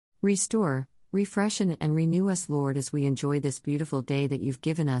Restore, refresh, and renew us, Lord, as we enjoy this beautiful day that you've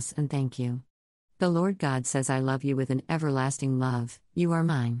given us, and thank you. The Lord God says, I love you with an everlasting love, you are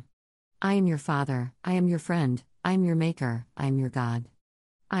mine. I am your Father, I am your friend, I am your Maker, I am your God.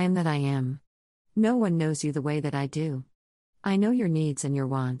 I am that I am. No one knows you the way that I do. I know your needs and your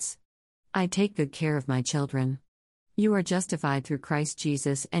wants. I take good care of my children. You are justified through Christ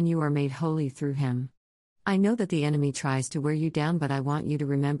Jesus, and you are made holy through him. I know that the enemy tries to wear you down, but I want you to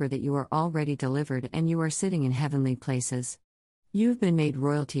remember that you are already delivered and you are sitting in heavenly places. You have been made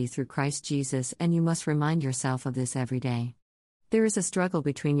royalty through Christ Jesus, and you must remind yourself of this every day. There is a struggle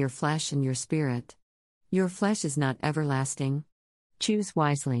between your flesh and your spirit. Your flesh is not everlasting. Choose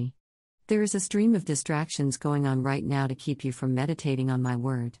wisely. There is a stream of distractions going on right now to keep you from meditating on my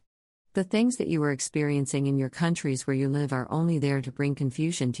word. The things that you are experiencing in your countries where you live are only there to bring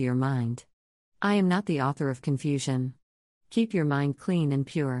confusion to your mind. I am not the author of confusion. Keep your mind clean and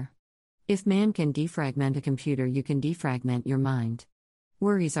pure. If man can defragment a computer, you can defragment your mind.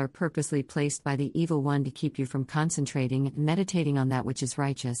 Worries are purposely placed by the evil one to keep you from concentrating and meditating on that which is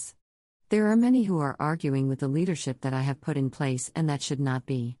righteous. There are many who are arguing with the leadership that I have put in place, and that should not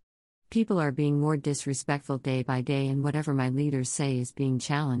be. People are being more disrespectful day by day, and whatever my leaders say is being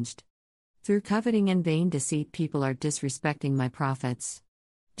challenged. Through coveting and vain deceit, people are disrespecting my prophets.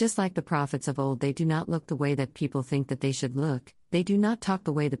 Just like the prophets of old, they do not look the way that people think that they should look, they do not talk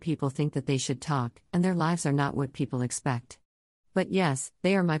the way the people think that they should talk, and their lives are not what people expect. But yes,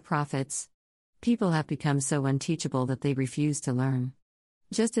 they are my prophets. People have become so unteachable that they refuse to learn.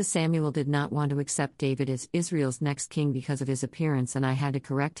 Just as Samuel did not want to accept David as Israel's next king because of his appearance, and I had to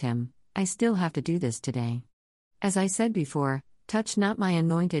correct him, I still have to do this today. As I said before, touch not my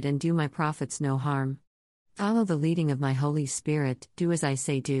anointed and do my prophets no harm. Follow the leading of my Holy Spirit, do as I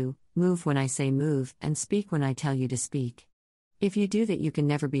say do, move when I say move, and speak when I tell you to speak. If you do that, you can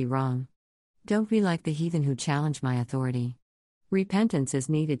never be wrong. Don't be like the heathen who challenge my authority. Repentance is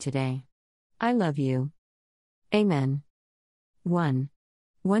needed today. I love you. Amen. 1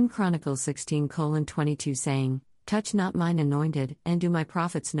 Chronicles 16:22 saying, touch not mine anointed, and do my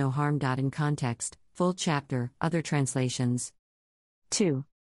prophets no harm. In context, full chapter, other translations. 2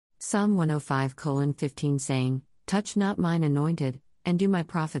 Psalm 105:15 saying, touch not mine anointed, and do my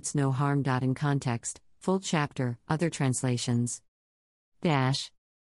prophets no harm. In context, full chapter, other translations.